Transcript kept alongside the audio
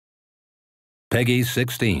Peggy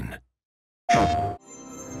 16.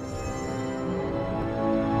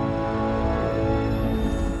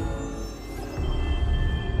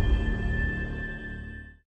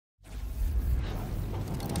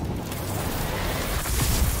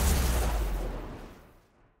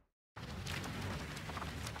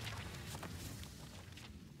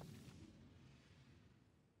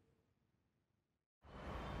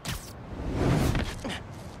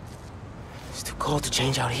 It's too cold to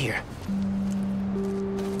change out here.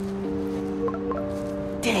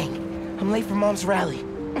 Dang, I'm late for Mom's rally.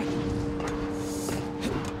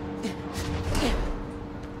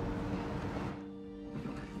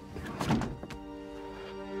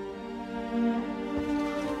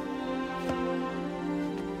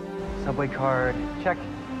 Subway card, check.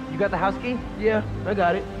 You got the house key? Yeah, I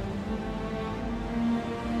got it.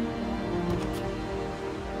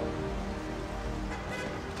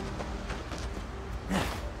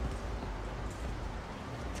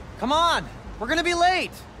 Come on! We're gonna be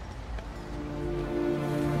late!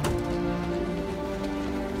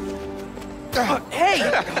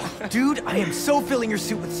 Hey! Dude, I am so filling your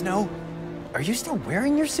suit with snow. Are you still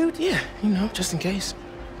wearing your suit? Yeah, you know, just in case.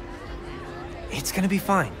 It's gonna be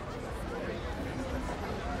fine.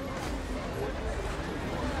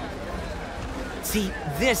 See,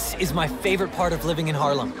 this is my favorite part of living in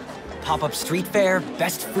Harlem. Pop-up street fair,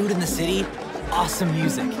 best food in the city, awesome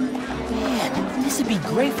music. Man, this would be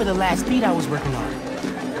great for the last beat I was working on.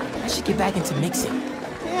 I should get back into mixing.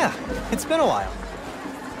 Yeah, it's been a while.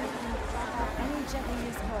 Any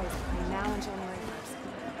Japanese toys between now and January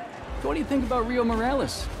 1st. So what do you think about Rio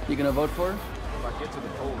Morales? You gonna vote for her?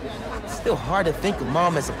 It's still hard to think of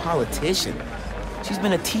Mom as a politician. She's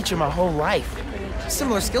been a teacher my whole life.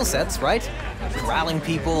 Similar skill sets, right? Corralling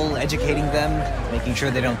people, educating them, making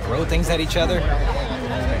sure they don't throw things at each other.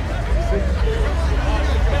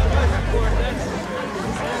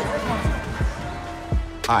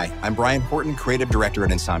 Hi, I'm Brian Horton, Creative Director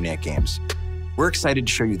at Insomniac Games. We're excited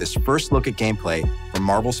to show you this first look at gameplay from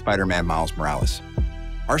Marvel's Spider-Man Miles Morales.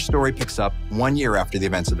 Our story picks up 1 year after the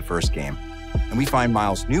events of the first game, and we find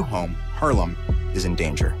Miles' new home, Harlem, is in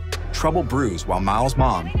danger. Trouble brews while Miles'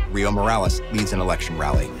 mom, Rio Morales, leads an election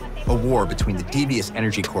rally. A war between the devious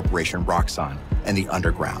energy corporation Roxxon and the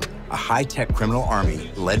Underground, a high-tech criminal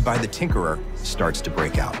army led by the Tinkerer, starts to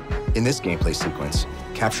break out. In this gameplay sequence,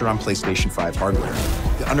 captured on PlayStation 5 hardware,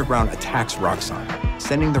 the Underground attacks Roxxon,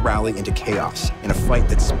 sending the rally into chaos in a fight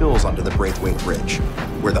that spills onto the Braithwaite Bridge,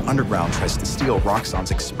 where the Underground tries to steal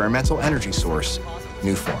Roxxon's experimental energy source,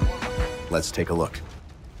 Newform. Let's take a look.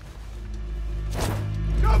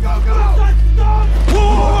 Go, go, go! Stop! Whoa,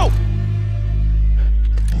 whoa,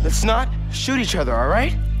 whoa! Let's not shoot each other, all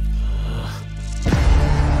right?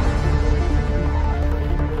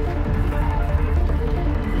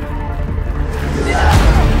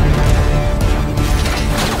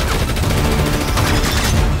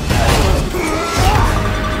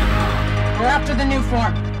 We're after the new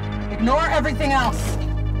form. Ignore everything else.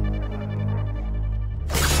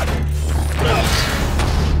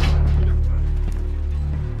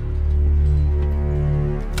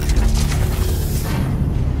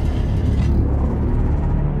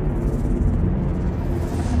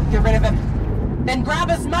 Get rid of him. Then grab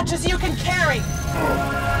as much as you can carry.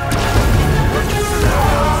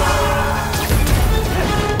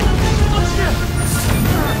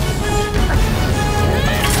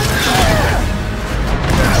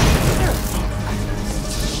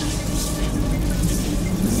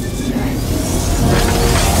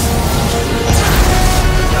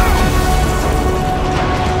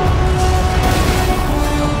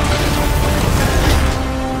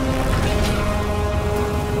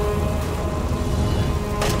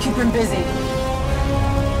 Keep him busy.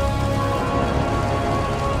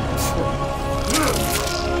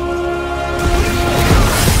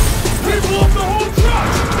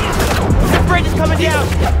 That bridge is coming down!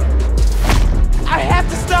 I have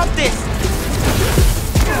to stop this!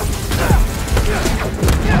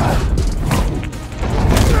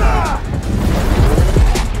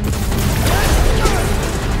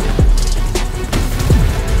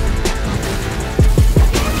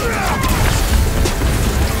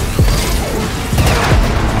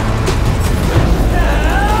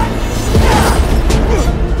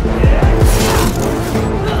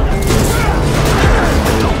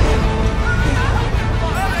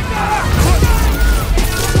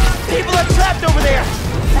 People are trapped over there!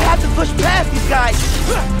 I have to push past these guys!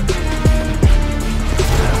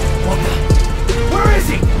 Where is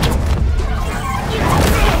he?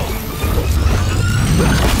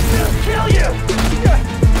 Kill you!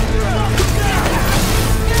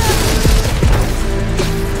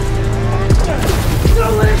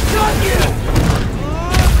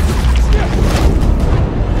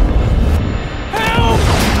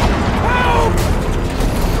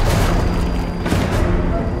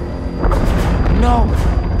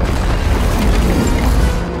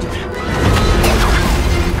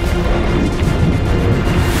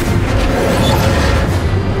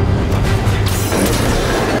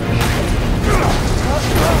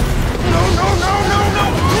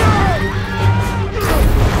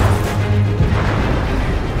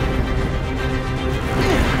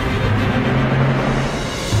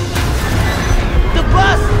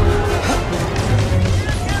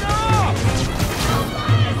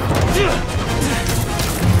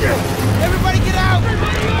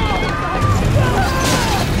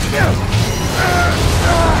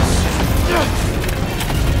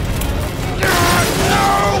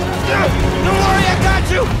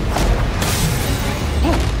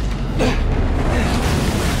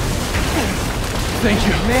 Thank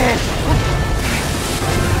you. Man!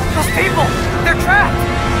 Those people! They're trapped!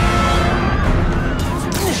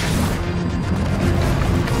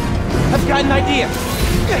 I've got an idea!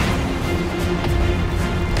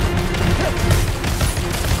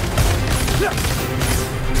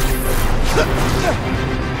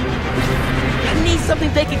 I need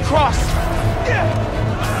something they can cross!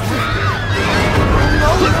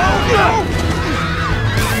 No!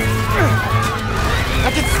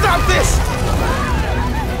 I can stop this!